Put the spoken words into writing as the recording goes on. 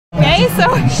day, so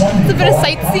it's a bit of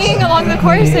sightseeing along the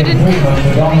course. I didn't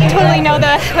totally know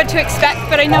what to expect,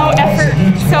 but I know effort,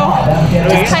 so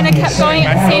just kind of kept going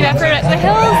at the same effort at the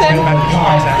hills, and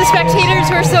the spectators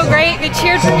were so great. They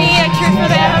cheered for me, I cheered for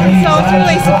them, so it's a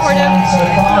really supportive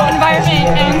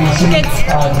environment, and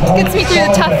gets me through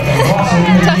the tough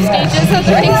stages of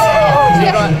the race. You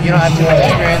don't have too much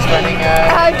experience running?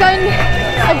 I've done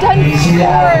 5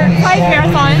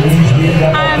 marathons,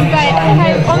 but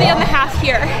I've only done the half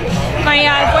here. My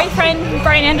boyfriend,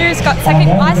 Brian Andrews, got second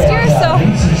last year, so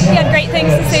he had great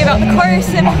things to say about the course,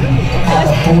 and I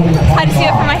just had to see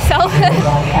it for myself.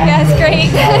 Yeah, it's great.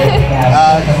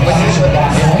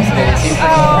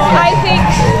 Oh, I think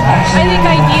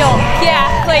ideal. Yeah,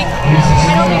 like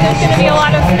I don't think there's going to be a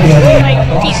lot of like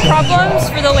deep problems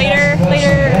for the later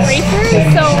racers.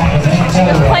 So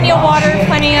there's plenty of water,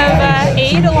 plenty of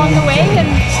aid along the way, and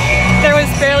there was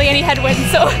barely any headwind.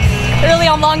 So early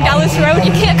on Long Dallas Road,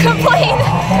 you can't complain.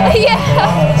 Yeah.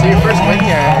 So your first win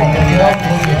here, are you going to do that?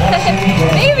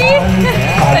 Maybe.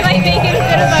 I might make it a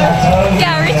bit of a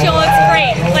ritual. It's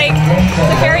great. Like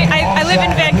I live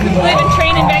in Vancouver, live and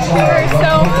train in Vancouver,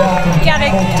 so yeah,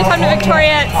 to come to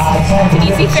Victoria, it's an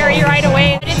easy ferry ride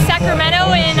away. In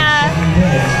Sacramento in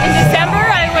December,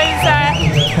 I was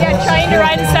trying to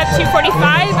run sub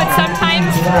 2:45, but sometimes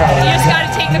you just got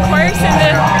to take the course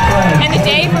and the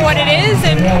day for what it is,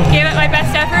 and give it my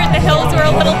best effort. The hills were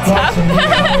a little tough.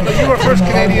 But you were first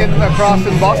Canadian across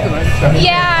in Boston, right?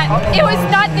 Yeah, it was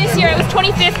not this year, it was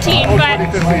 2015, but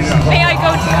 2015, yeah. may I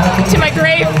go to my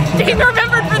grave being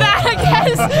remembered for that, I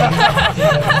guess.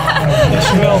 Yes,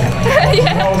 you will.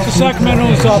 Yeah. So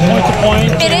Sacramento's point to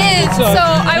point. It is. So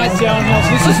I was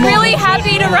really more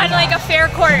happy to run like a fair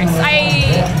course.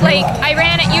 I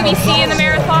ran at UBC in the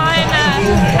marathon,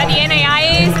 at the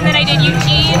NAIAs, and then I did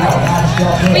Eugene.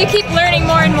 We keep learning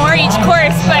more and more each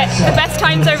course, but the best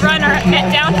times I've run are at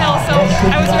downhill, so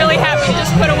I was really happy to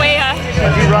just put away a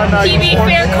PB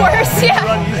fair course. Yeah. Did you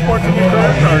run U-Sports in your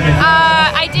career?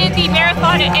 I did the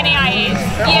marathon at NAIAs.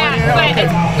 Yeah, but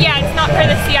it's not for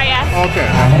the CIS. Okay.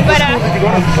 But Did you go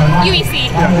to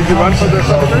UBC. Yeah. Did you run for the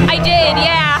Southern? I did,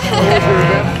 yeah. What was your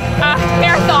event?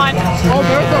 Marathon. Oh,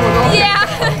 marathon was awesome. Yeah.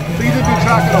 So you did do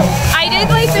track at all? I did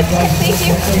like the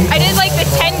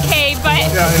 10K, but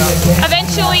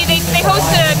eventually they host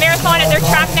a marathon at their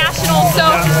track national, so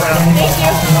thank you.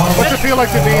 What's it feel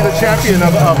like to be the champion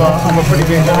of a pretty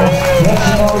big race?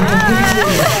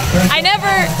 I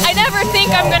never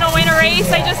think I'm gonna win a race.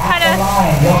 I just kind of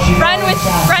run with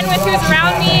who's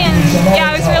around me, and yeah,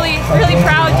 I was really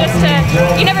proud. Just to,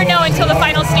 you never know until the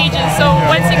final stages. So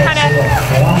once you kind of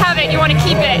have it, you want to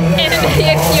keep it, and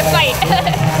you fight.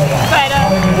 But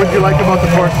what do you like about the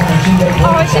course?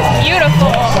 oh, it's just beautiful.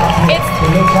 It's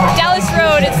Dallas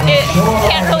Road. It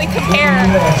can't really compare.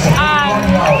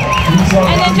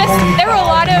 And then there were a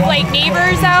lot of like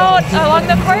neighbors out along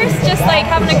the course, just like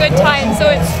having a good time. So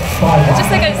it's just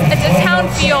like a town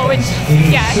feel, which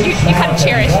you kind of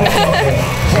cherish.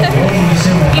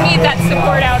 You need that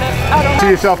support out of. See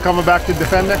yourself coming back to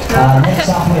defend next year?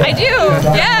 I do,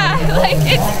 yeah. Like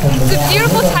it's a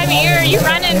beautiful time of year. You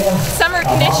run in summer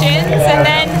conditions, and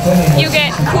then you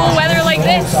get cool weather like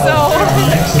this. So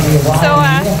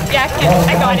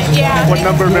I got it. Yeah. What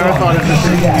number marathon is this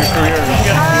in your career?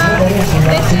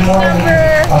 This is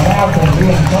number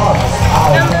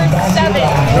 7.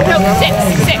 No,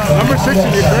 6. Number 6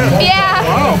 in your career? Yeah.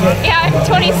 Wow. Yeah, I'm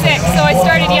 26, so I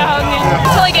started young, and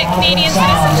until I get Canadian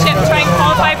citizenship, try and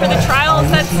qualify for the trials.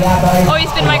 That's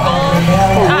always been my goal.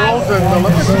 Worlds and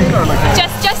Olympics, or like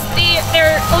Just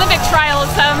their Olympic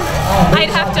trials. I'd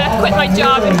have to quit my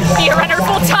job and be a runner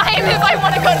full time if I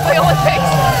want to go to the Olympics.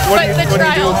 But the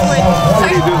trials would. What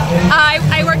do you do?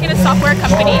 I work in a software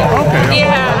company. Okay.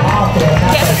 Yeah.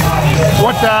 Yes.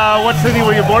 What city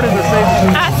were you born in the States?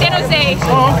 San Jose.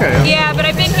 Oh, okay. Yeah, but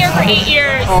I've been here for 8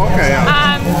 years. Oh, okay.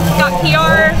 Yeah. Got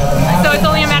PR, so it's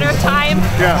only a matter of time.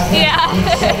 Yeah.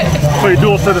 Yeah. So you're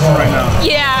dual citizen right now?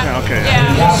 Yeah. Okay.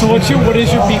 Yeah. So what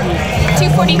is your PB?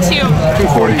 242.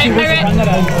 242. I ran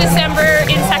December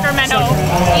in Sacramento.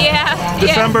 Yeah.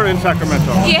 December in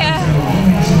Sacramento. Yeah.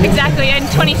 Exactly, in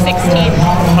 2016.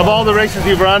 Of all the races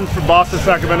you've run for Boston,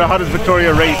 Sacramento, how does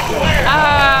Victoria rate?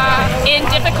 In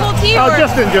difficulty? Oh, or?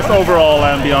 just overall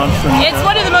ambiance. It's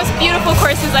one of the most beautiful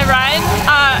courses I've run,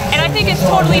 and I think it's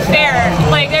totally fair.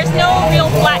 Like, there's no real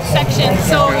flat section,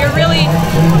 so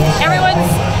everyone's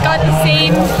got the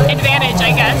same advantage,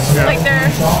 I guess. Yeah. Like,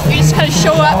 you just kind of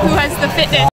show up who has the fitness.